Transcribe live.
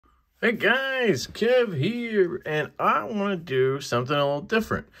Hey guys, Kev here, and I want to do something a little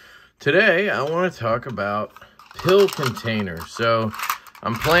different. Today, I want to talk about pill containers. So,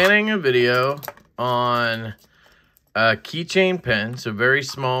 I'm planning a video on keychain pens, so very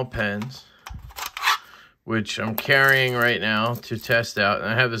small pens, which I'm carrying right now to test out. And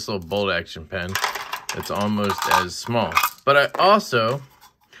I have this little bolt action pen that's almost as small. But I also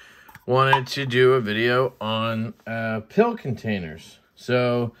wanted to do a video on pill containers.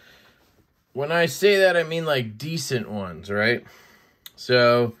 So, when I say that, I mean like decent ones, right?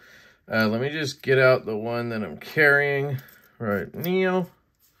 So, let me just get out the one that I'm carrying right now.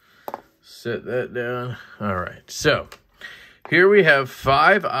 Set that down. All right, so here we have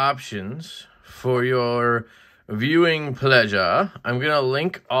 5 options for your viewing pleasure. I'm going to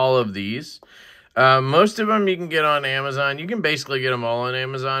link all of these. Most of them you can get on Amazon. You can basically get them all on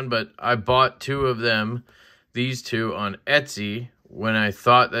Amazon, but I bought 2 of them, these 2, on Etsy, when I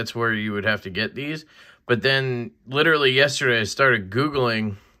thought that's where you would have to get these. But then literally yesterday I started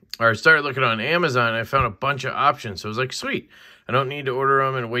Googling, or I started looking on Amazon, and I found a bunch of options. So I was like, sweet, I don't need to order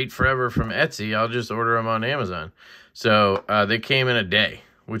them and wait forever from Etsy. I'll just order them on Amazon. So they came in a day,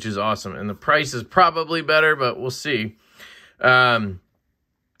 which is awesome. And the price is probably better, but we'll see. So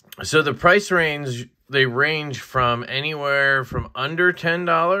the price range, they range from anywhere from under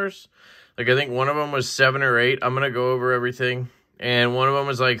 $10. Like I think one of them was 7 or 8. I'm going to go over everything. And one of them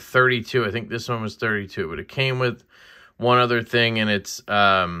was like 32. I think this one was 32. But it came with one other thing, and it's,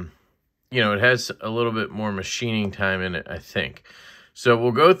 you know, it has a little bit more machining time in it, I think. So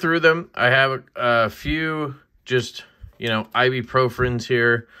we'll go through them. I have a few just, you know, ibuprofens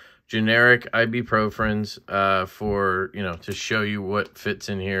here, generic ibuprofens for, you know, to show you what fits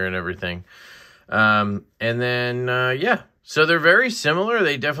in here and everything. And then, yeah, so they're very similar.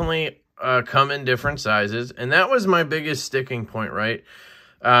 They definitely come in different sizes, and that was my biggest sticking point, right?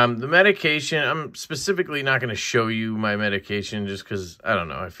 The medication, I'm specifically not going to show you my medication just because, I don't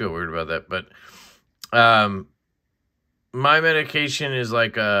know, I feel weird about that, but my medication is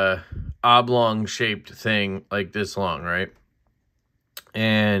like a oblong-shaped thing, like this long, right?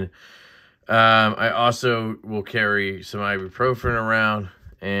 And I also will carry some ibuprofen around,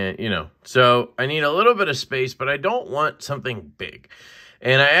 and, you know, so I need a little bit of space, but I don't want something big.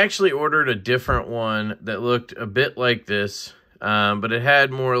 And I actually ordered a different one that looked a bit like this, but it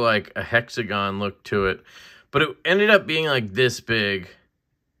had more like a hexagon look to it. But it ended up being like this big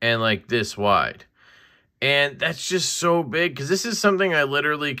and like this wide. And that's just so big because this is something I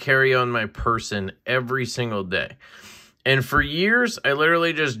literally carry on my person every single day. And for years, I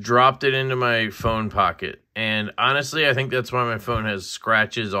literally just dropped it into my phone pocket. And honestly, I think that's why my phone has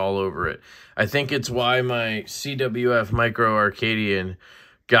scratches all over it. I think it's why my CWF Micro Arcadian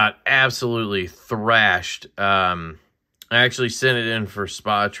got absolutely thrashed. I actually sent it in for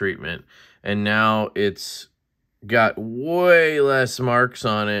spa treatment, and now it's got way less marks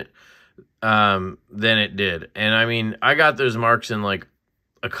on it than it did. And I mean, I got those marks in like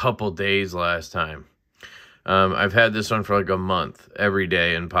a couple days last time. I've had this one for like a month, every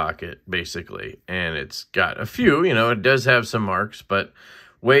day in pocket, basically. And it's got a few, you know, it does have some marks, but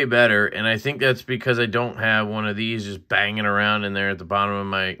way better. And I think that's because I don't have one of these just banging around in there at the bottom of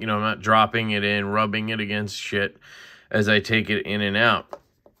my, you know, I'm not dropping it in, rubbing it against shit as I take it in and out.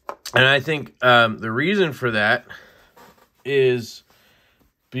 And I think the reason for that is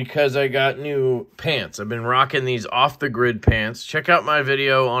because I got new pants. I've been rocking these off-the-grid pants. Check out my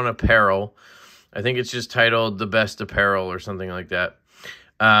video on apparel. I think it's just titled The Best Apparel or something like that,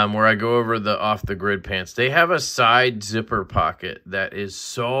 where I go over the off-the-grid pants. They have a side zipper pocket that is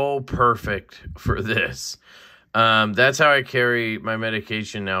so perfect for this. That's how I carry my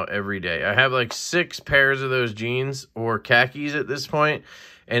medication now every day. I have like 6 pairs of those jeans or khakis at this point,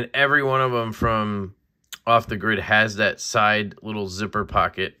 and every one of them from off-the-grid has that side little zipper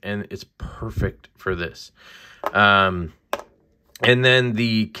pocket, and it's perfect for this. And then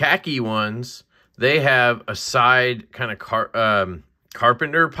the khaki ones, they have a side kind of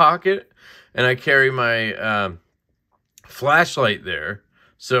carpenter pocket, and I carry my flashlight there.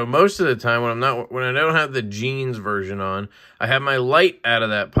 So most of the time when I don't have the jeans version on, I have my light out of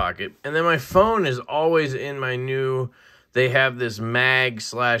that pocket, and then my phone is always in my new. They have this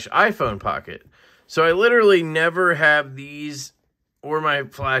mag/iPhone pocket, so I literally never have these or my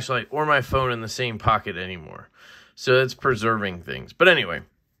flashlight or my phone in the same pocket anymore. So that's preserving things. But anyway.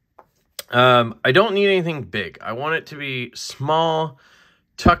 I don't need anything big. I want it to be small,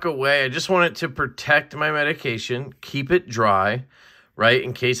 tuck away. I just want it to protect my medication, keep it dry, right,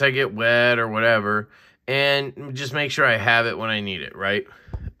 in case I get wet or whatever, and just make sure I have it when I need it, right?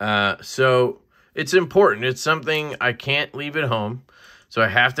 So it's important. It's something I can't leave at home. So I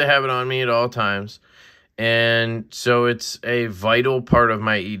have to have it on me at all times. And so it's a vital part of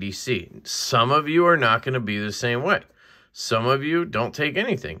my EDC. Some of you are not going to be the same way. Some of you don't take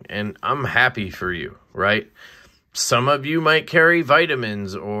anything, and I'm happy for you, right? Some of you might carry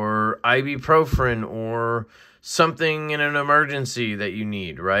vitamins or ibuprofen or something in an emergency that you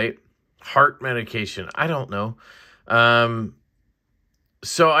need, right? Heart medication. I don't know.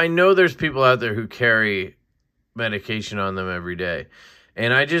 So I know there's people out there who carry medication on them every day.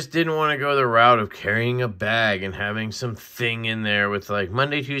 And I just didn't want to go the route of carrying a bag and having some thing in there with like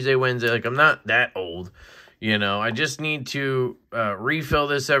Monday, Tuesday, Wednesday. Like, I'm not that old, you know. I just need to refill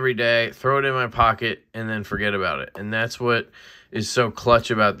this every day, throw it in my pocket, and then forget about it. And that's what is so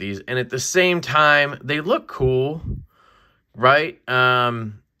clutch about these. And at the same time, they look cool, right?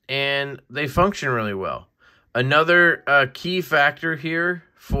 And they function really well. Another key factor here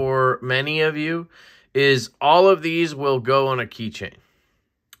for many of you is all of these will go on a keychain.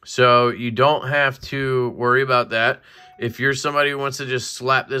 So you don't have to worry about that. If you're somebody who wants to just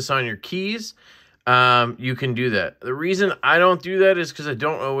slap this on your keys, you can do that. The reason I don't do that is because I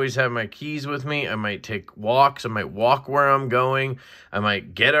don't always have my keys with me. I might take walks. I might walk where I'm going. I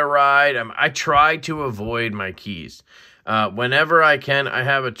might get a ride. I try to avoid my keys. Whenever I can, I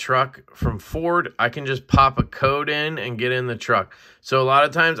have a truck from Ford. I can just pop a code in and get in the truck. So a lot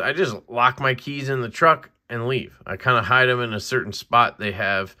of times I just lock my keys in the truck and leave. I kind of hide them in a certain spot they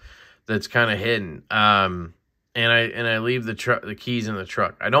have that's kind of hidden. And I leave the keys in the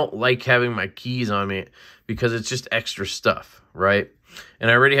truck. I don't like having my keys on me because it's just extra stuff, right? And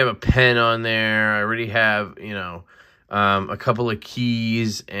I already have a pen on there. I already have, you know, a couple of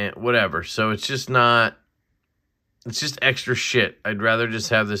keys and whatever. So it's just extra shit. I'd rather just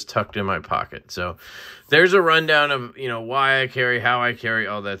have this tucked in my pocket. So there's a rundown of, you know, why I carry, how I carry,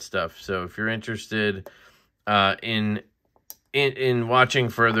 all that stuff. So if you're interested in watching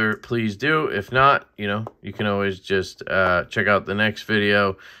further, please do. If not, you know, you can always just check out the next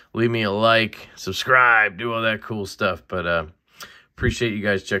video, leave me a like, subscribe, do all that cool stuff. But appreciate you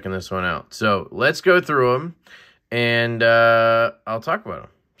guys checking this one out. So let's go through them, and I'll talk about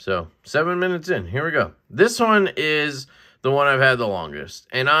them. So 7 minutes in, here we go. This one is the one I've had the longest,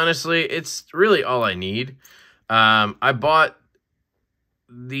 and honestly, it's really all I need. I bought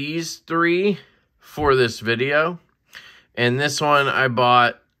these 3 for this video, and this one I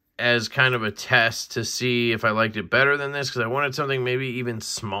bought as kind of a test to see if I liked it better than this, because I wanted something maybe even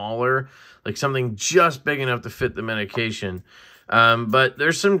smaller, like something just big enough to fit the medication. But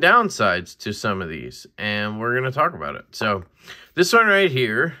there's some downsides to some of these, and we're going to talk about it. So this one right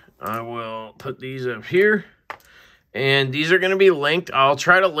here, I will put these up here, and these are going to be linked. I'll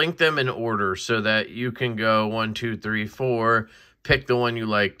try to link them in order so that you can go 1, 2, 3, 4, pick the one you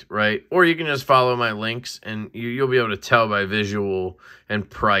liked, right? Or you can just follow my links, and you'll be able to tell by visual and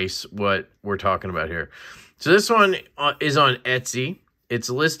price what we're talking about here. So this one is on Etsy.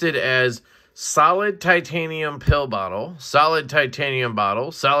 It's listed as solid titanium pill bottle, solid titanium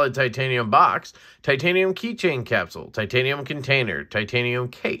bottle, solid titanium box, titanium keychain capsule, titanium container, titanium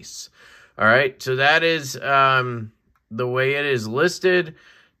case. All right, so that is the way it is listed.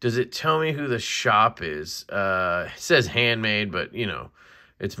 Does it tell me who the shop is? It says handmade, but, you know,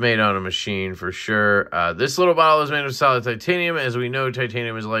 it's made on a machine for sure. This little bottle is made of solid titanium. As we know,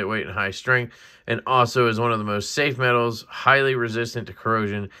 titanium is lightweight and high strength, and also is one of the most safe metals, highly resistant to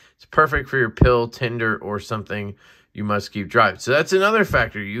corrosion. It's perfect for your pill, tinder, or something you must keep dry. So that's another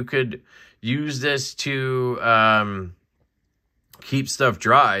factor. You could use this to keep stuff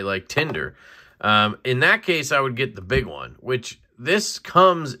dry, like tinder. In that case, I would get the big one, which this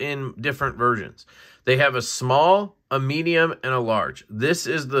comes in different versions. They have a small, a medium, and a large. This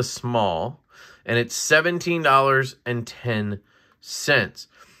is the small, and it's $17.10.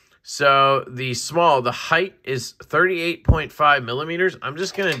 So the small, the height is 38.5 millimeters. I'm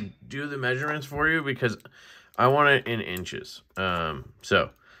just going to do the measurements for you because I want it in inches.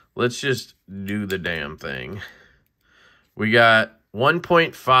 So let's just do the damn thing. We got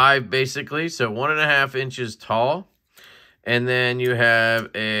 1.5 basically, so 1.5 inches tall. And then you have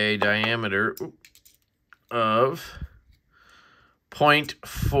a diameter of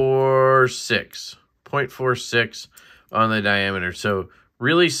 0.46. 0.46 on the diameter. So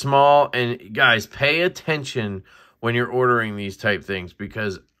really small. And guys, pay attention when you're ordering these type things,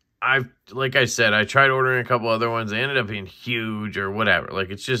 because like I said, I tried ordering a couple other ones. They ended up being huge or whatever. Like,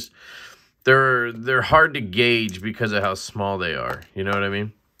 it's just, they're hard to gauge because of how small they are. You know what I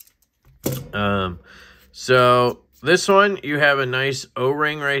mean? So this one, you have a nice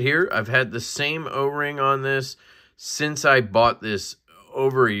O-ring right here. I've had the same O-ring on this since I bought this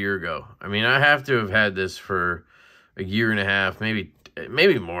over a year ago. I mean, I have to have had this for a year and a half, maybe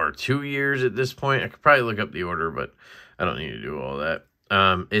maybe more, 2 years at this point. I could probably look up the order, but I don't need to do all that.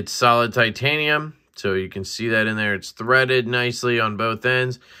 It's solid titanium, so you can see that in there. It's threaded nicely on both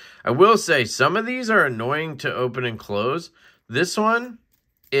ends. I will say some of these are annoying to open and close. This one,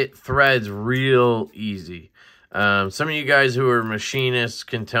 it threads real easy. Some of you guys who are machinists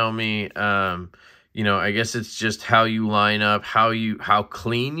can tell me, you know, I guess it's just how you line up, how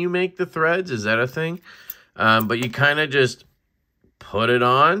clean you make the threads. Is that a thing? But you kind of just put it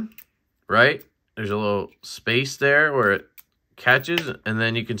on, right? There's a little space there where it catches, and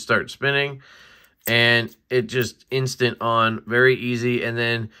then you can start spinning, and it just instant on, very easy. And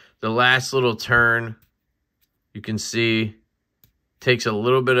then the last little turn, you can see, takes a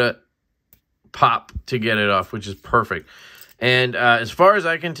little bit of pop to get it off, which is perfect. And as far as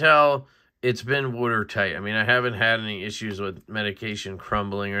I can tell, it's been watertight. I mean, I haven't had any issues with medication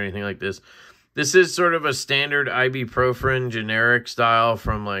crumbling or anything like this. This is sort of a standard ibuprofen generic style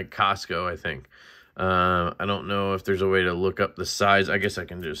from like Costco, I think. I don't know if there's a way to look up the size. I guess I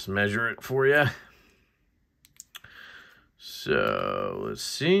can just measure it for you. So let's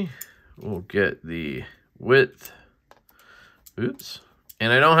see. We'll get the width. Oops.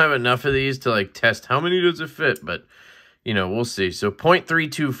 And I don't have enough of these to like test how many does it fit, but you know, we'll see. So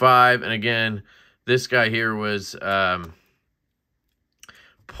 0.325, and again, this guy here was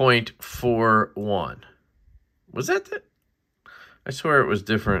 0.41. Was that the? I swear it was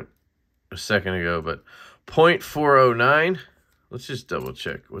different a second ago, but 0.409. Let's just double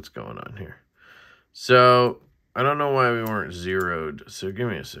check what's going on here. So I don't know why we weren't zeroed. So give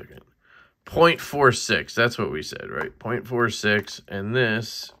me a second. 0.46. That's what we said, right? 0.46, and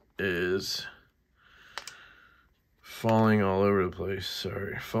this is falling all over the place.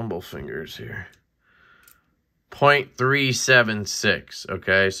 Sorry, fumble fingers here. 0.376.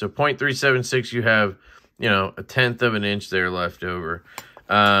 Okay, so 0.376. You have, you know, 1/10 of an inch there left over.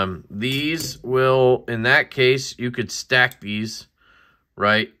 These will, in that case, you could stack these,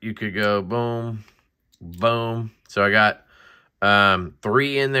 right? You could go boom, boom. So I got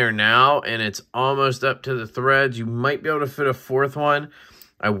 3 in there now, and it's almost up to the threads. You might be able to fit a 4th one.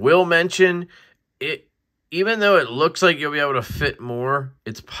 I will mention it, even though it looks like you'll be able to fit more,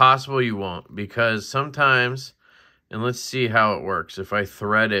 it's possible you won't, because sometimes, and let's see how it works. If I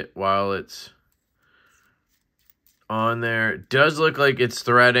thread it while it's on there, it does look like it's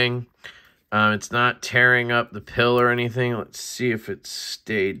threading. It's not tearing up the pill or anything. Let's see if it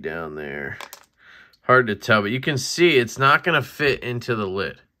stayed down there. Hard to tell, but you can see it's not going to fit into the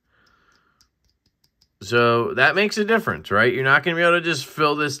lid. So that makes a difference, right? You're not going to be able to just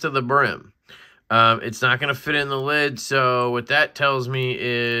fill this to the brim. It's not going to fit in the lid. So what that tells me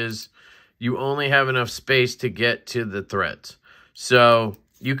is you only have enough space to get to the threads. So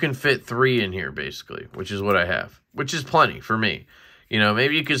you can fit 3 in here, basically, which is what I have, which is plenty for me. You know,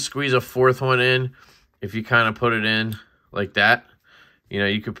 maybe you could squeeze a 4th one in if you kind of put it in like that. You know,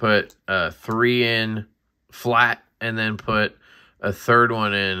 you could put 3 in flat and then put a 3rd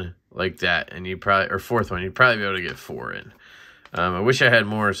one in like that, and you probably, or 4th one, you'd probably be able to get 4 in. I wish I had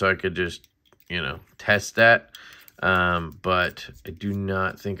more so I could just, you know, test that. But I do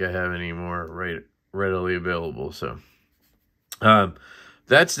not think I have any more readily available. So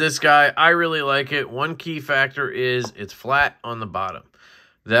that's this guy. I really like it. One key factor is it's flat on the bottom.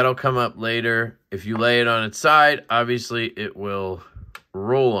 That'll come up later. If you lay it on its side, obviously it will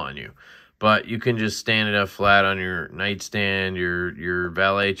roll on you. But you can just stand it up flat on your nightstand, your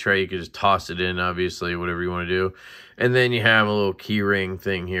valet tray. You can just toss it in, obviously, whatever you want to do. And then you have a little key ring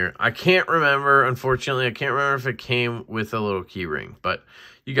thing here. I can't remember, unfortunately, I can't remember if it came with a little key ring. But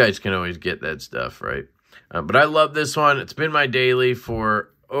you guys can always get that stuff, right? But I love this one. It's been my daily for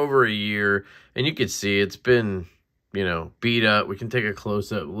over a year. And you can see it's been, you know, beat up. We can take a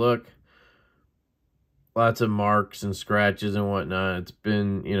close-up look. Lots of marks and scratches and whatnot. It's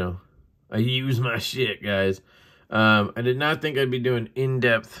been, you know, I use my shit, guys. I did not think I'd be doing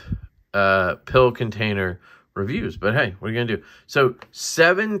in-depth pill container reviews, but hey, what are you gonna do? So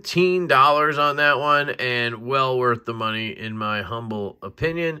 $17 on that one, and well worth the money in my humble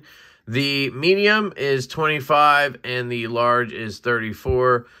opinion. The medium is 25 and the large is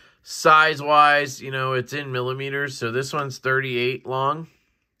 34. Size-wise, you know, it's in millimeters, so this one's 38 long.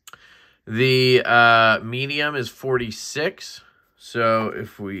 The medium is 46. So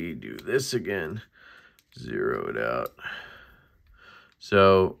if we do this again, zero it out.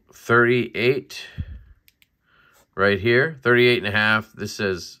 So 38 right here, 38.5. This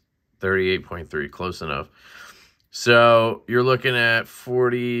says 38.3, close enough. So you're looking at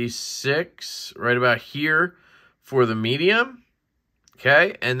 46 right about here for the medium.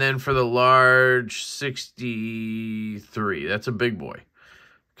 Okay, and then for the large, 63. That's a big boy.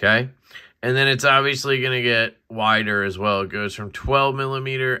 Okay, and then it's obviously going to get wider as well. It goes from 12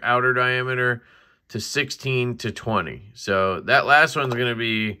 millimeter outer diameter to 16 to 20. So that last one's going to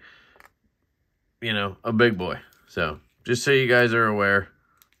be, you know, a big boy. So just so you guys are aware.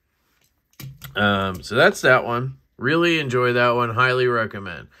 So that's that one. Really enjoy that one. Highly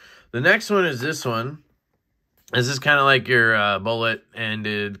recommend. The next one is this one. This is kind of like your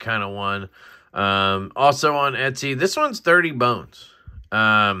bullet-ended kind of one. Also on Etsy. This one's 30 bones.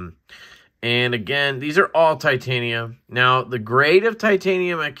 And again, these are all titanium. Now, the grade of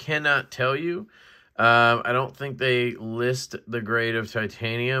titanium, I cannot tell you. I don't think they list the grade of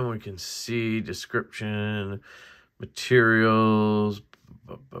titanium. We can see description, materials.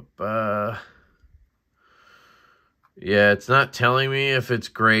 Yeah, it's not telling me if it's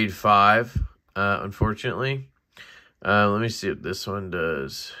grade 5, unfortunately. Let me see what this one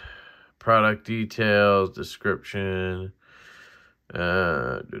does. Product details, description.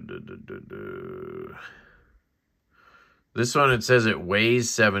 This one, it says it weighs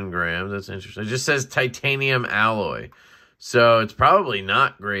 7 grams. That's interesting. It just says titanium alloy. So it's probably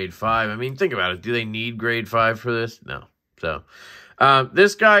not grade 5. I mean, think about it. Do they need grade 5 for this? No. So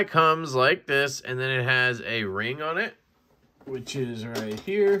this guy comes like this, and then it has a ring on it, which is right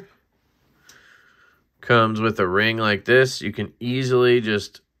here. Comes with a ring like this. You can easily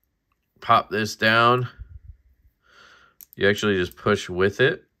just pop this down. You actually just push with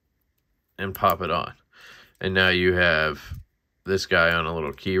it and pop it on. And now you have this guy on a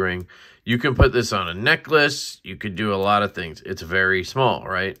little key ring. You can put this on a necklace. You could do a lot of things. It's very small,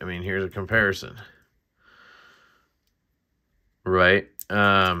 right? I mean, here's a comparison. Right?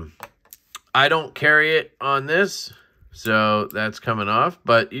 I don't carry it on this, so that's coming off.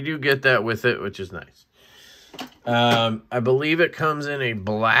 But you do get that with it, which is nice. I believe it comes in a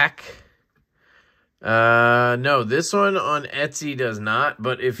black. No, this one on Etsy does not.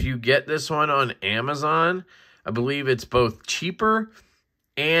 But if you get this one on Amazon, I believe it's both cheaper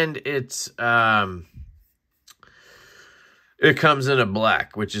and it's it comes in a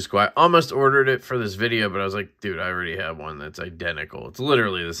black, which is quite. I almost ordered it for this video, but I was like, dude, I already have one that's identical. It's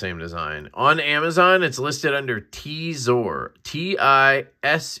literally the same design. On Amazon, it's listed under Tisur.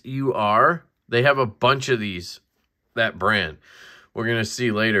 Tisur. They have a bunch of these, that brand. We're going to see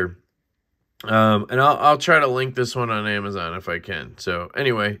later. And I'll try to link this one on Amazon if I can. So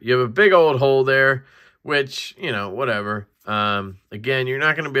anyway, you have a big old hole there, which, you know, whatever. Again, you're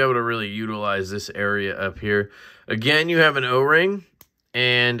not going to be able to really utilize this area up here. Again, you have an O-ring,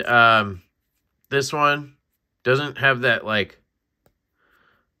 and this one doesn't have that, like,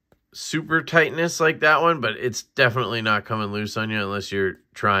 super tightness like that one, but it's definitely not coming loose on you unless you're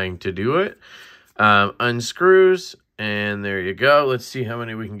trying to do it. Unscrews, and there you go. Let's see how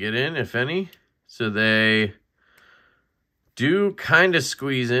many we can get in, if any. So they do kind of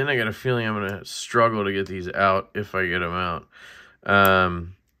squeeze in. I got a feeling I'm going to struggle to get these out if I get them out.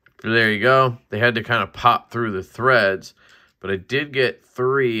 There you go. They had to kind of pop through the threads, but I did get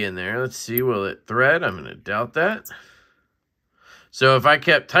 3 in there. Let's see, will it thread? I'm going to doubt that. So if I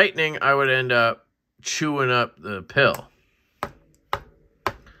kept tightening, I would end up chewing up the pill.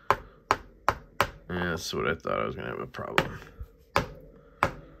 Yeah, that's what I thought. I was going to have a problem.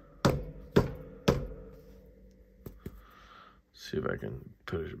 See if I can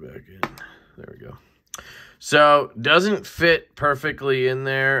push it back in. There we go. So, doesn't fit perfectly in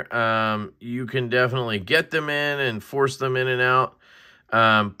there. You can definitely get them in and force them in and out.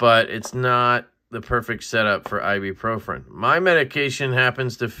 But it's not the perfect setup for ibuprofen. My medication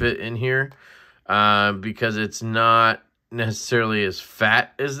happens to fit in here because it's not necessarily as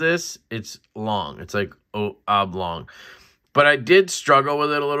fat as this. It's long. It's like oblong. But I did struggle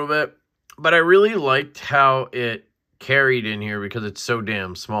with it a little bit. But I really liked how it carried in here because it's so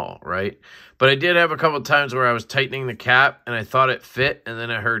damn small, right? But I did have a couple times where I was tightening the cap and I thought it fit, and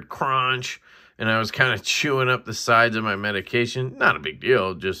then I heard crunch and I was kind of chewing up the sides of my medication. Not a big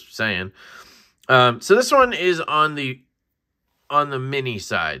deal, just saying. So this one is on the mini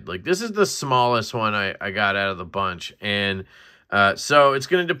side. Like, this is the smallest one I got out of the bunch, and so it's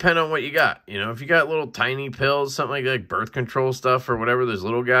going to depend on what you got. You know, if you got little tiny pills, something like birth control stuff or whatever, those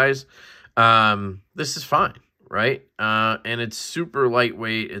little guys, this is fine. Right? And it's super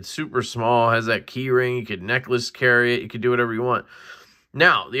lightweight. It's super small. Has that key ring. You could necklace carry it. You could do whatever you want.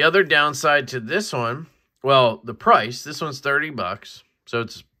 Now, the other downside to this one, well, the price. This one's $30. So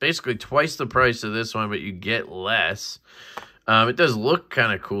it's basically twice the price of this one, but you get less. It does look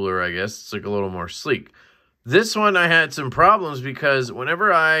kind of cooler, I guess. It's like a little more sleek. This one I had some problems because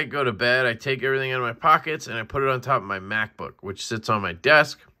whenever I go to bed, I take everything out of my pockets and I put it on top of my MacBook, which sits on my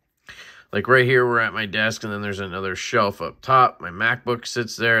desk. Like right here, we're at my desk, and then there's another shelf up top. My MacBook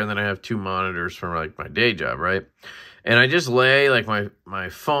sits there, and then I have 2 monitors for like my day job, right? And I just lay like my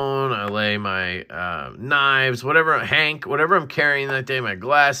phone, I lay my knives, whatever I'm carrying that day, my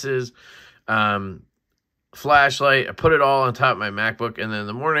glasses, flashlight. I put it all on top of my MacBook, and then in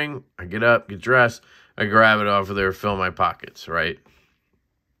the morning, I get up, get dressed, I grab it off of there, fill my pockets, right?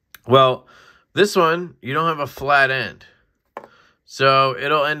 Well, this one, you don't have a flat end. So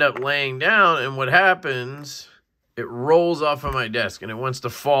it'll end up laying down, and what happens, it rolls off of my desk, and it wants to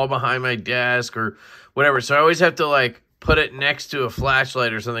fall behind my desk or whatever. So I always have to, like, put it next to a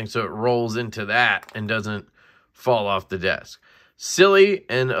flashlight or something so it rolls into that and doesn't fall off the desk. Silly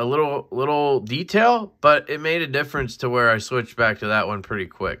and a little detail, but it made a difference to where I switched back to that one pretty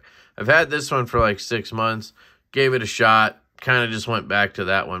quick. I've had this one for like 6 months, gave it a shot, kind of just went back to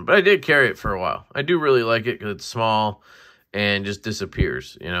that one. But I did carry it for a while. I do really like it because it's small and just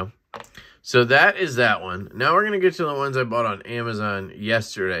disappears, you know. So that is that one. Now we're going to get to the ones I bought on Amazon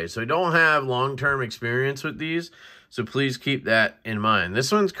yesterday. So I don't have long-term experience with these, so please keep that in mind.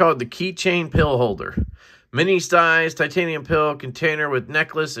 This one's called the Keychain Pill Holder. Mini size titanium pill container with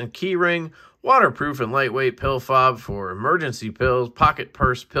necklace and key ring, waterproof and lightweight pill fob for emergency pills, pocket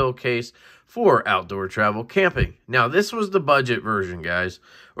purse pill case for outdoor travel camping. Now this was the budget version, guys,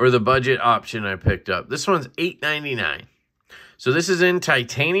 or the budget option I picked up. This one's $8.99. So this is in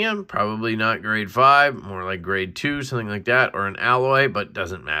titanium, probably not grade 5, more like grade 2, something like that, or an alloy, but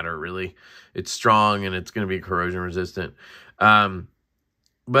doesn't matter really. It's strong and it's going to be corrosion resistant.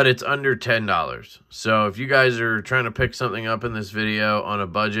 But it's under $10. So if you guys are trying to pick something up in this video on a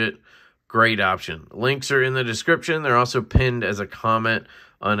budget, great option. Links are in the description. They're also pinned as a comment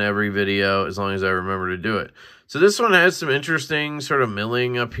on every video as long as I remember to do it. So this one has some interesting sort of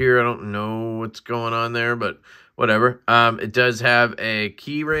milling up here. I don't know what's going on there, but whatever. It does have a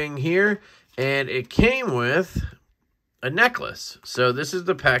key ring here, and it came with a necklace. So this is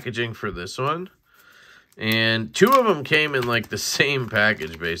the packaging for this one. And 2 of them came in like the same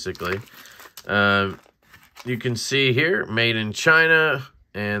package, basically. You can see here, made in China,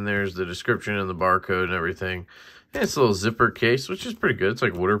 and there's the description and the barcode and everything. And it's a little zipper case, which is pretty good. It's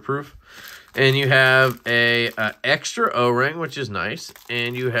like waterproof. And you have a extra O-ring, which is nice.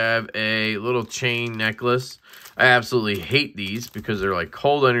 And you have a little chain necklace. I absolutely hate these because they're like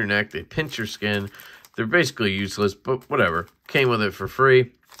cold on your neck. They pinch your skin. They're basically useless, but whatever. Came with it for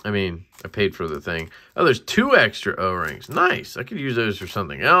free. I mean, I paid for the thing. Oh, there's 2 extra O-rings. Nice. I could use those for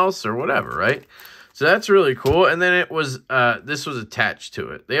something else or whatever, right? So that's really cool. And then it was, this was attached to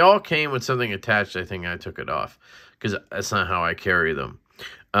it. They all came with something attached. I think I took it off because that's not how I carry them.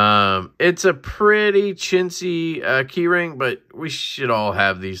 It's a pretty chintzy keyring, but we should all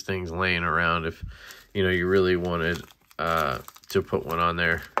have these things laying around if, you know, you really wanted to put one on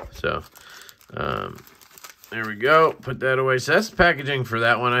there. So, there we go. Put that away. So that's the packaging for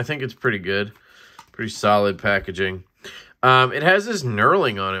that one. I think it's pretty good. Pretty solid packaging. It has this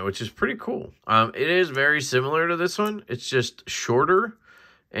knurling on it, which is pretty cool. It is very similar to this one. It's just shorter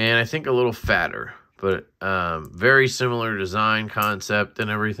and I think a little fatter. But very similar design concept and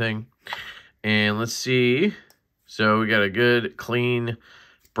everything. And let's see. So we got a good clean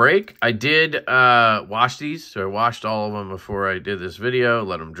break. I did wash these. So I washed all of them before I did this video.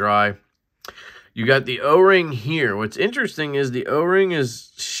 Let them dry. You got the O-ring here. What's interesting is the O-ring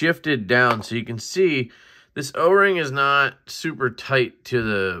is shifted down. So you can see this O-ring is not super tight to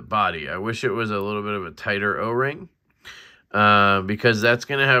the body. I wish it was a little bit of a tighter O-ring. Because that's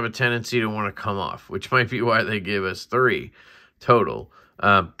going to have a tendency to want to come off. Which might be why they gave us 3 total.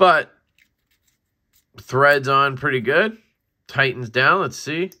 But threads on pretty good. Tightens down. Let's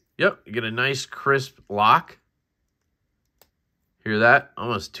see. Yep. You get a nice crisp lock. Hear that?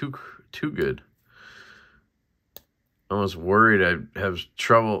 Almost too good. Almost worried I'd have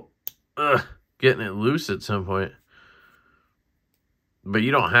trouble getting it loose at some point. But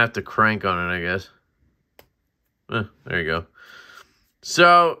you don't have to crank on it, I guess. There you go.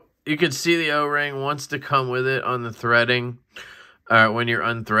 So you can see the O-ring wants to come with it on the threading when you're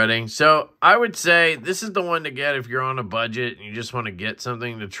unthreading. So I would say this is the one to get if you're on a budget and you just want to get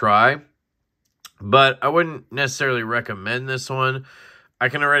something to try. But I wouldn't necessarily recommend this one. I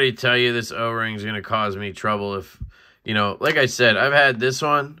can already tell you this O-ring is going to cause me trouble if, you know, like I said, I've had this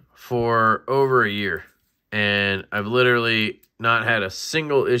one for over a year. And I've literally not had a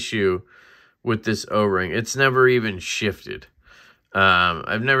single issue with this O-ring. It's never even shifted.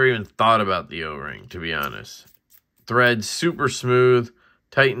 I've never even thought about the O-ring, to be honest. Threads super smooth,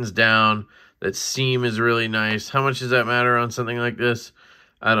 tightens down. That seam is really nice. How much does that matter on something like this?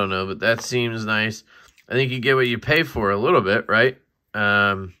 I don't know, but that seems nice. I think you get what you pay for a little bit, right?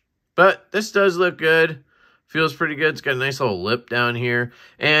 But this does look good. Feels pretty good. It's got a nice little lip down here,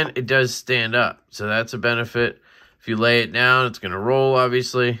 and it does stand up, so that's a benefit. If you lay it down, it's going to roll,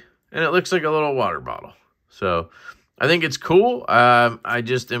 obviously, and it looks like a little water bottle. So I think it's cool. I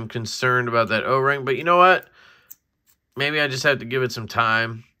just am concerned about that O-ring, but you know what? Maybe I just have to give it some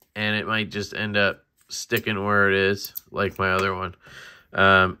time, and it might just end up sticking where it is, like my other one.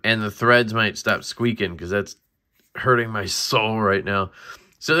 And the threads might stop squeaking, because that's hurting my soul right now.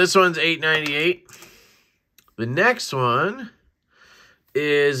 So this one's $8.98. The next one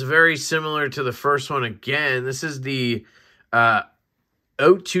is very similar to the first one again. This is the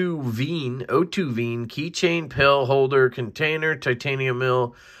O2 Veen keychain pill holder container, titanium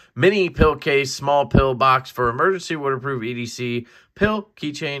mill, mini pill case, small pill box for emergency waterproof EDC pill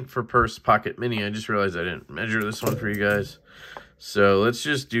keychain for purse pocket mini. I just realized I didn't measure this one for you guys. So let's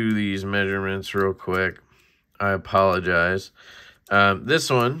just do these measurements real quick. I apologize. This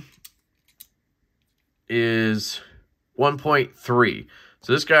one is 1.3.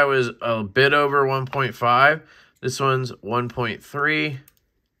 So this guy was a bit over 1.5. This one's 1.3.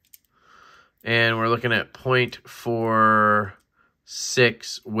 And we're looking at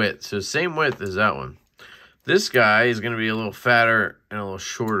 0.46 width. So same width as that one. This guy is going to be a little fatter and a little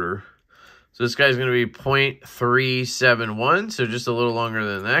shorter. So this guy's going to be 0.371. So just a little longer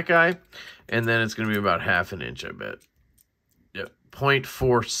than that guy. And then it's going to be about half an inch, I bet. Yep,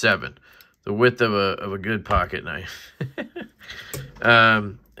 0.47. The width of a good pocket knife.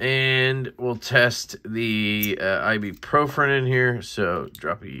 And we'll test the ibuprofen in here. So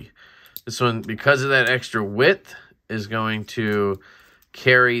this one, because of that extra width, is going to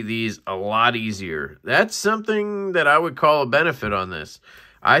carry these a lot easier. That's something that I would call a benefit on this.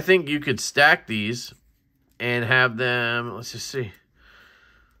 I think you could stack these and have them, let's just see.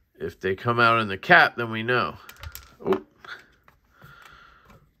 If they come out in the cap, then we know. Oh,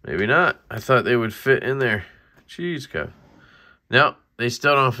 maybe not. I thought they would fit in there. Jeez, cuff. No, they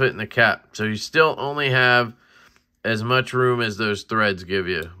still don't fit in the cap. So you still only have as much room as those threads give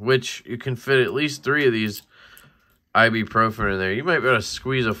you, which you can fit at least 3 of these ibuprofen in there. You might be able to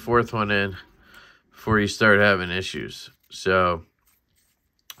squeeze a 4th one in before you start having issues. So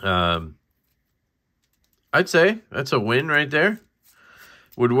I'd say that's a win right there.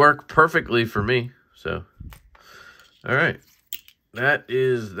 Would work perfectly for me. So, all right. That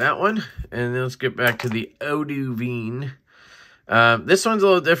is that one. And then let's get back to the O2 Veen. This one's a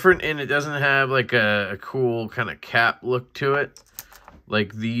little different, and it doesn't have like a cool kind of cap look to it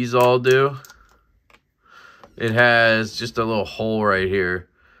like these all do. It has just a little hole right here.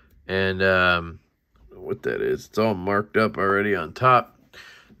 And what that is, it's all marked up already on top.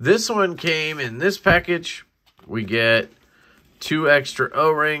 This one came in this package. We get 2 extra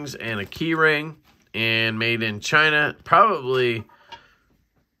O-rings and a key ring, and made in China. Possibly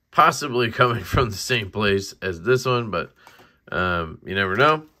coming from the same place as this one, but you never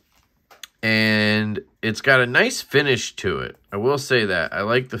know. And it's got a nice finish to it. I will say that. I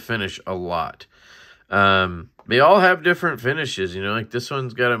like the finish a lot. They all have different finishes, you know, like this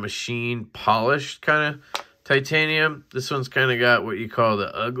one's got a machine polished kind of titanium. This one's kind of got what you call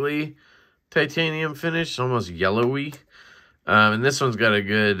the ugly titanium finish, almost yellowy. And this one's got a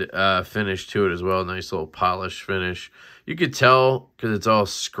good finish to it as well. Nice little polish finish. You could tell because it's all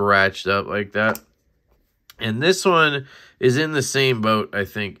scratched up like that. And this one is in the same boat. I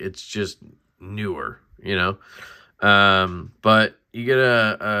think it's just newer, you know. But you get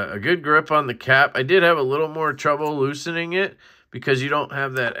a good grip on the cap. I did have a little more trouble loosening it because you don't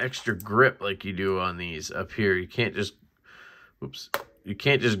have that extra grip like you do on these up here. You can't just, you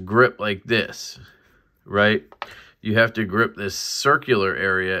can't just grip like this, right? You have to grip this circular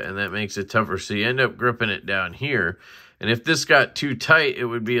area, and that makes it tougher. So you end up gripping it down here. And if this got too tight, it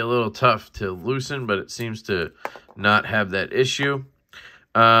would be a little tough to loosen, but it seems to not have that issue.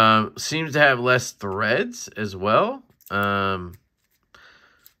 Seems to have less threads as well. But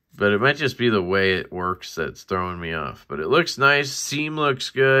it might just be the way it works that's throwing me off. But it looks nice. Seam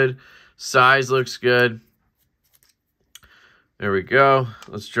looks good. Size looks good. There we go.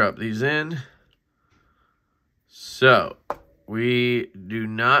 Let's drop these in. So, we do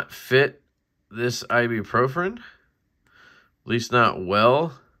not fit this ibuprofen. At least not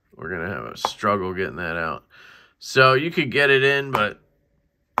well. We're going to have a struggle getting that out. So, you could get it in, but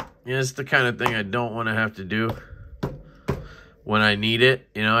you know, it's the kind of thing I don't want to have to do when I need it.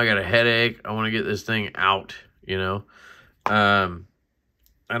 You know, I got a headache. I want to get this thing out, you know. I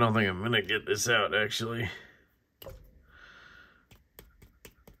don't think I'm going to get this out, actually.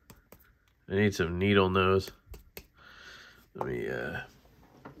 I need some needle nose. Let me,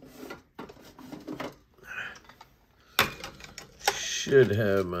 should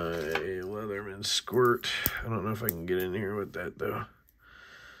have my Leatherman squirt. I don't know if I can get in here with that, though.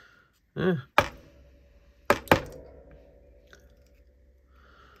 Oh,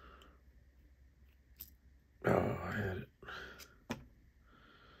 I had it.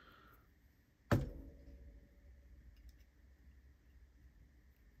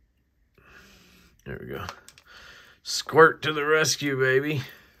 There we go. Squirt to the rescue, baby.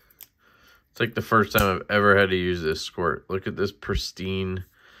 It's like the first time I've ever had to use this squirt. Look at this pristine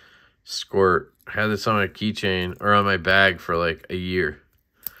squirt. I had this on my keychain or on my bag for like a year.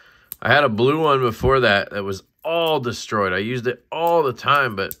 I had a blue one before that was all destroyed. I used it all the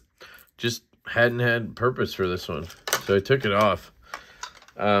time, but just hadn't had purpose for this one. So I took it off.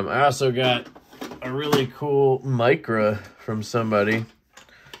 I also got a really cool Micra from somebody.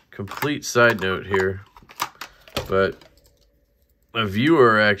 Complete side note here. But a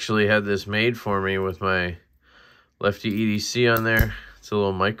viewer actually had this made for me with my LeftyEDC on there. It's a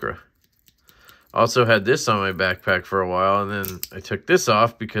little Micra. Also had this on my backpack for a while, and then I took this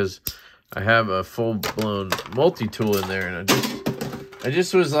off because I have a full-blown multi-tool in there, and I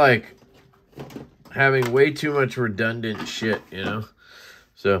just was like having way too much redundant shit, you know?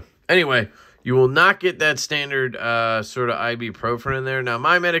 So anyway, you will not get that standard sort of ibuprofen in there. Now,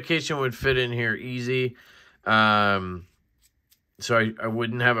 my medication would fit in here easy. So I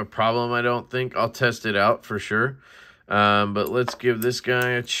wouldn't have a problem, I don't think. I'll test it out for sure. But let's give this guy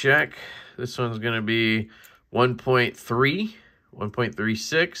a check. This one's going to be 1.3,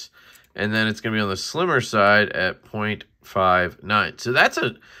 1.36, and then it's going to be on the slimmer side at 0.59. So that's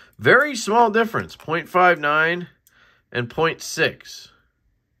a very small difference, 0.59 and 0.6,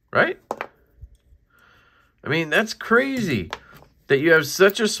 right? I mean, that's crazy that you have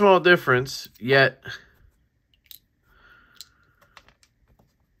such a small difference, yet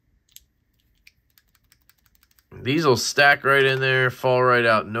these will stack right in there, fall right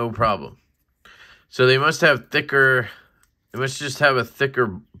out, no problem. So they must have thicker, they must just have a thicker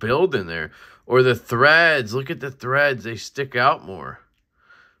build in there. Or the threads, look at the threads, they stick out more.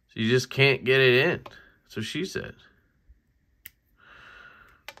 So you just can't get it in. So she said.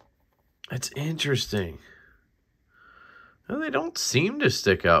 That's interesting. No, they don't seem to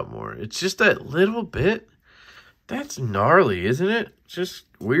stick out more. It's just that little bit. That's gnarly, isn't it? It's just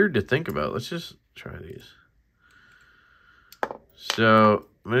weird to think about. Let's just try these. So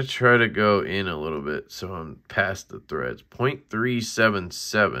I'm going to try to go in a little bit so I'm past the threads.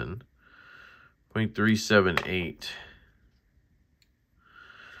 0.377, 0.378,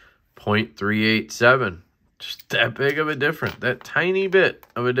 0.387. Just that big of a difference. That tiny bit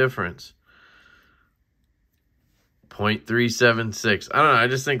of a difference. 0.376. I don't know. I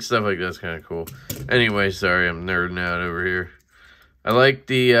just think stuff like that's kind of cool. Anyway, sorry. I'm nerding out over here. I like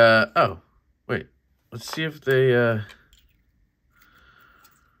the, oh, wait. Let's see if they,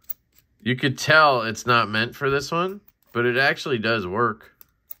 you could tell it's not meant for this one, but it actually does work.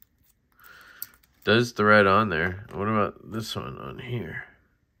 Does thread on there. What about this one on here?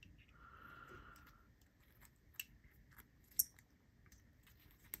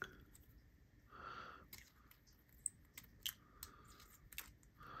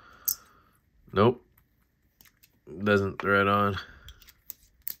 Nope. Doesn't thread on.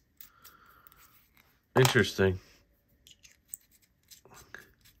 Interesting.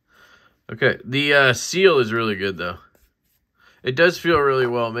 Okay, the seal is really good, though. It does feel really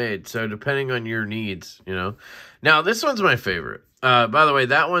well made, so depending on your needs, you know. Now, this one's my favorite. By the way,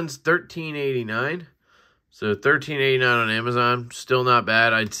 that one's $13.89. So $13.89 on Amazon, still not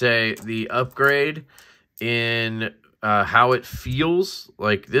bad. I'd say the upgrade in how it feels,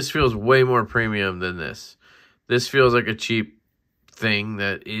 like this feels way more premium than this. This feels like a cheap thing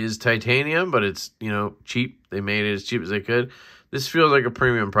that is titanium, but it's, you know, cheap. They made it as cheap as they could. This feels like a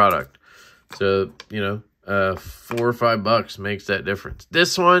premium product. So, you know, $4 or $5 makes that difference.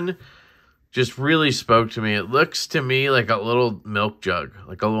 This one just really spoke to me. It looks to me like a little milk jug,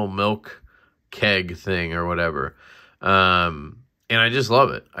 like a little milk keg thing or whatever. And I just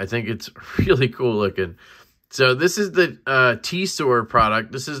love it. I think it's really cool looking. So this is the T-Store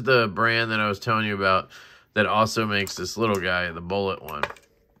product. This is the brand that I was telling you about that also makes this little guy, the bullet one.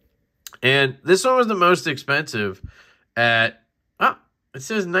 And this one was the most expensive at, it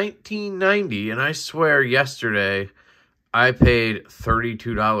says $19.90, and I swear yesterday I paid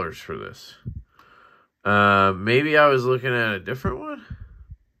 $32 for this. Maybe I was looking at a different one?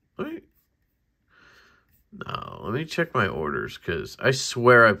 Let me check my orders, because I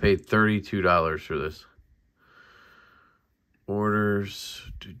swear I paid $32 for this. orders.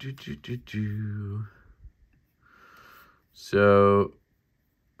 So,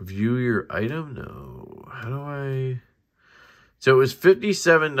 view your item? No. How do I... So, it was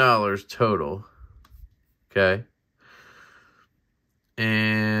 $57 total. Okay.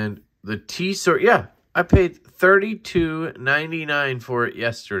 And the T-sort... Yeah, I paid $32.99 for it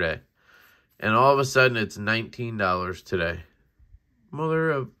yesterday. And all of a sudden, it's $19 today.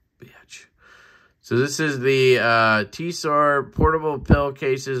 Mother of bitch. So this is the T-SOR portable pill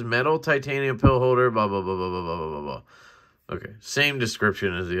cases, metal titanium pill holder, blah, blah, blah, blah, blah, blah, blah, blah. Okay, same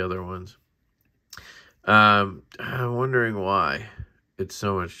description as the other ones. I'm wondering why it's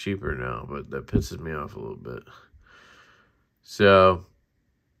so much cheaper now, but that pisses me off a little bit. So,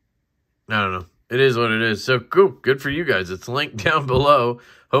 I don't know. It is what it is. So, cool. Good for you guys. It's linked down below.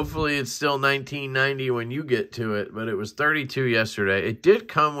 Hopefully, it's still $19.90 when you get to it, but it was $32 yesterday. It did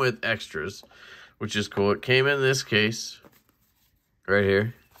come with extras, which is cool. It came in this case right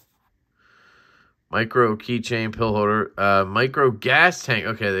here. Micro keychain pill holder. Micro gas tank.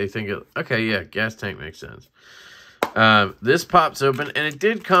 Okay, they think it... Okay, yeah, gas tank makes sense. This pops open, and it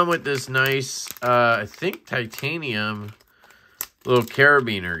did come with this nice, I think, titanium little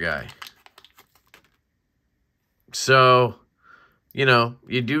carabiner guy. So, you know,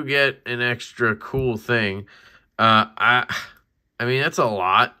 you do get an extra cool thing. I mean, that's a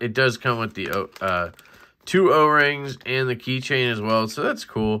lot. It does come with the 2 O-rings and the keychain as well, so that's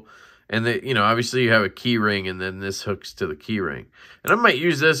cool. And, you know, obviously you have a key ring, and then this hooks to the key ring. And I might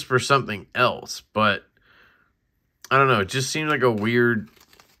use this for something else, but I don't know. It just seemed like a weird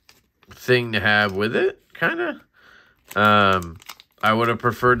thing to have with it, kind of. I would have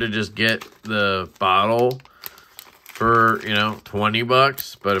preferred to just get the bottle for, you know,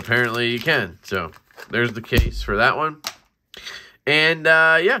 $20, but apparently you can. So there's the case for that one. And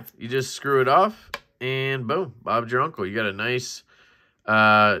yeah, you just screw it off and boom, Bob's your uncle. You got a nice, you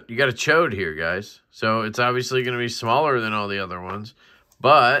got a chode here, guys. So it's obviously going to be smaller than all the other ones,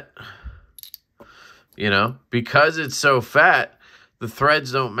 but you know, because it's so fat, the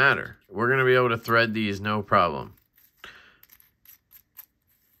threads don't matter. We're going to be able to thread these no problem.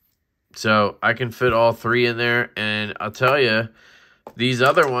 So I can fit all 3 in there, and I'll tell you, these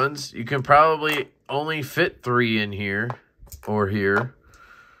other ones, you can probably only fit 3 in here or here,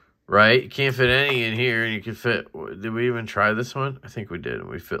 right? You can't fit any in here, and you can fit... Did we even try this one? I think we did, and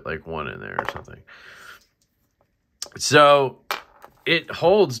we fit like 1 in there or something. So it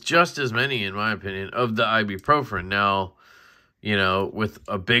holds just as many, in my opinion, of the ibuprofen. Now, you know, with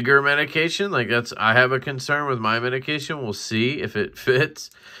a bigger medication, like that's... I have a concern with my medication. We'll see if it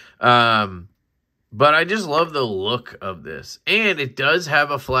fits. But I just love the look of this. And it does have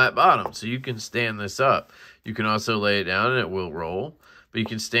a flat bottom, so you can stand this up. You can also lay it down and it will roll. But you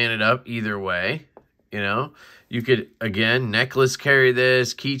can stand it up either way, you know. You could, again, necklace carry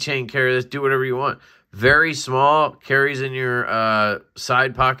this, keychain carry this, do whatever you want. Very small, carries in your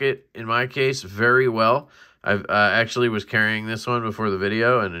side pocket, in my case, very well. I've actually was carrying this one before the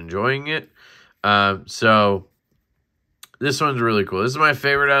video and enjoying it. So... This one's really cool. This is my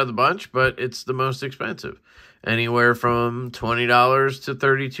favorite out of the bunch, but it's the most expensive. Anywhere from $20 to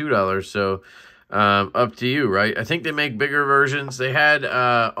 $32. So, up to you, right? I think they make bigger versions. They had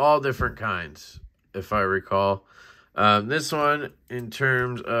all different kinds, if I recall. This one, in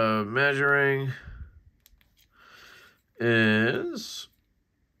terms of measuring, is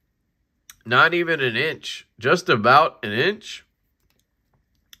not even an inch. Just about an inch.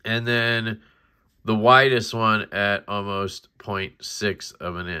 And then... the widest one at almost 0.6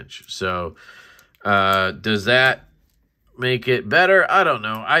 of an inch. So, does that make it better? I don't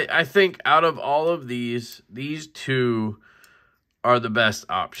know. I think out of all of these 2 are the best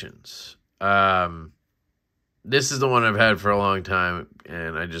options. This is the one I've had for a long time,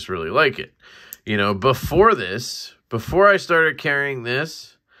 and I just really like it. You know, before I started carrying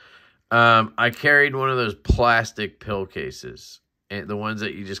this, I carried one of those plastic pill cases. And the ones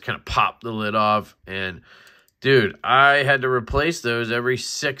that you just kind of pop the lid off. And, dude, I had to replace those every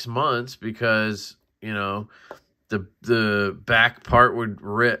 6 months because, you know, the back part would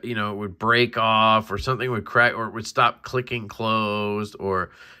rip, you know, it would break off or something would crack or it would stop clicking closed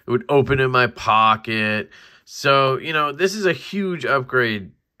or it would open in my pocket. So, you know, this is a huge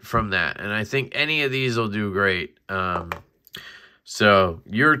upgrade from that. And I think any of these will do great. So,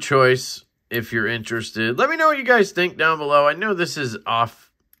 your choice. If you're interested, let me know what you guys think down below. I know this is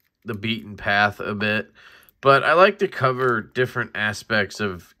off the beaten path a bit, but I like to cover different aspects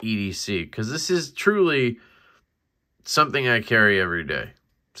of EDC because this is truly something I carry every day.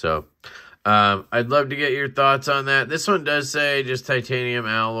 So, I'd love to get your thoughts on that. This one does say just titanium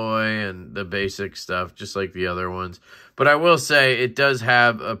alloy and the basic stuff, just like the other ones. But I will say it does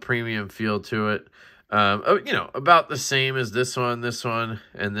have a premium feel to it. You know, about the same as this one,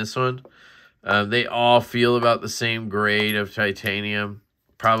 and this one. They all feel about the same grade of titanium.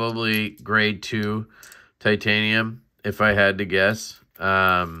 Probably grade 2 titanium, if I had to guess.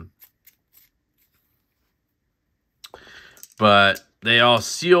 But they all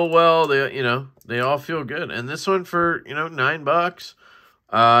seal well. They, you know, they all feel good. And this one for, you know,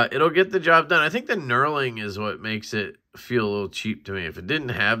 $9, it'll get the job done. I think the knurling is what makes it feel a little cheap to me. If it didn't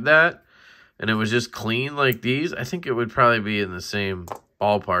have that and it was just clean like these, I think it would probably be in the same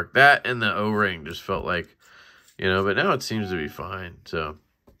ballpark. That and the O-ring just felt like, you know, but now it seems to be fine. So,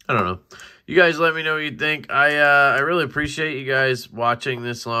 I don't know. You guys let me know what you think. I really appreciate you guys watching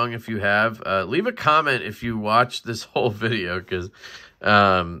this long if you have. Leave a comment if you watched this whole video, because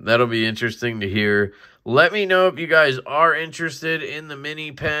that'll be interesting to hear. Let me know if you guys are interested in the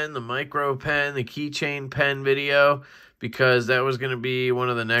mini pen, the micro pen, the keychain pen video, because that was going to be one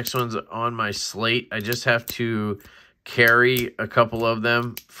of the next ones on my slate. I just have to carry a couple of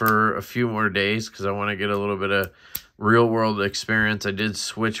them for a few more days because I want to get a little bit of real world experience. I did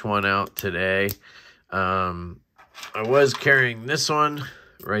switch one out today. I was carrying this one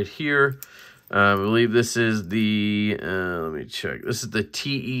right here. I believe this is the, let me check. This is the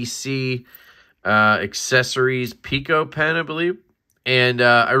TEC Accessories Pico pen, I believe. And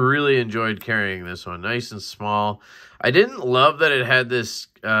I really enjoyed carrying this one. Nice and small. I didn't love that it had this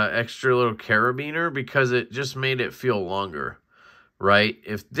extra little carabiner because it just made it feel longer, right?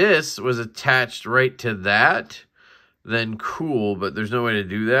 If this was attached right to that, then cool, but there's no way to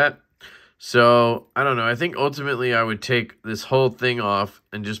do that. So, I don't know. I think ultimately I would take this whole thing off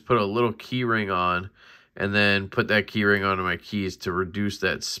and just put a little key ring on and then put that key ring onto my keys to reduce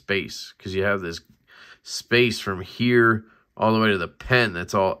that space, because you have this space from here all the way to the pen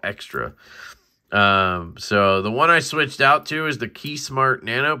that's all extra. So the one I switched out to is the Key Smart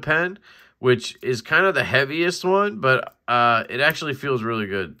Nano Pen, which is kind of the heaviest one, but it actually feels really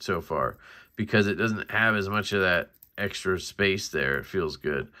good so far because it doesn't have as much of that extra space there. It feels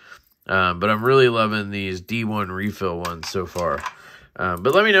good. But I'm really loving these D1 refill ones so far.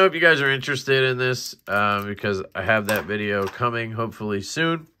 But let me know if you guys are interested in this, because I have that video coming hopefully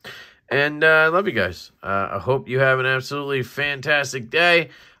soon. And I love you guys. I hope you have an absolutely fantastic day.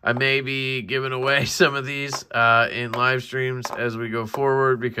 I may be giving away some of these in live streams as we go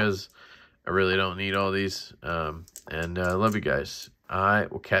forward, because I really don't need all these. And I love you guys. I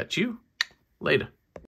will catch you later.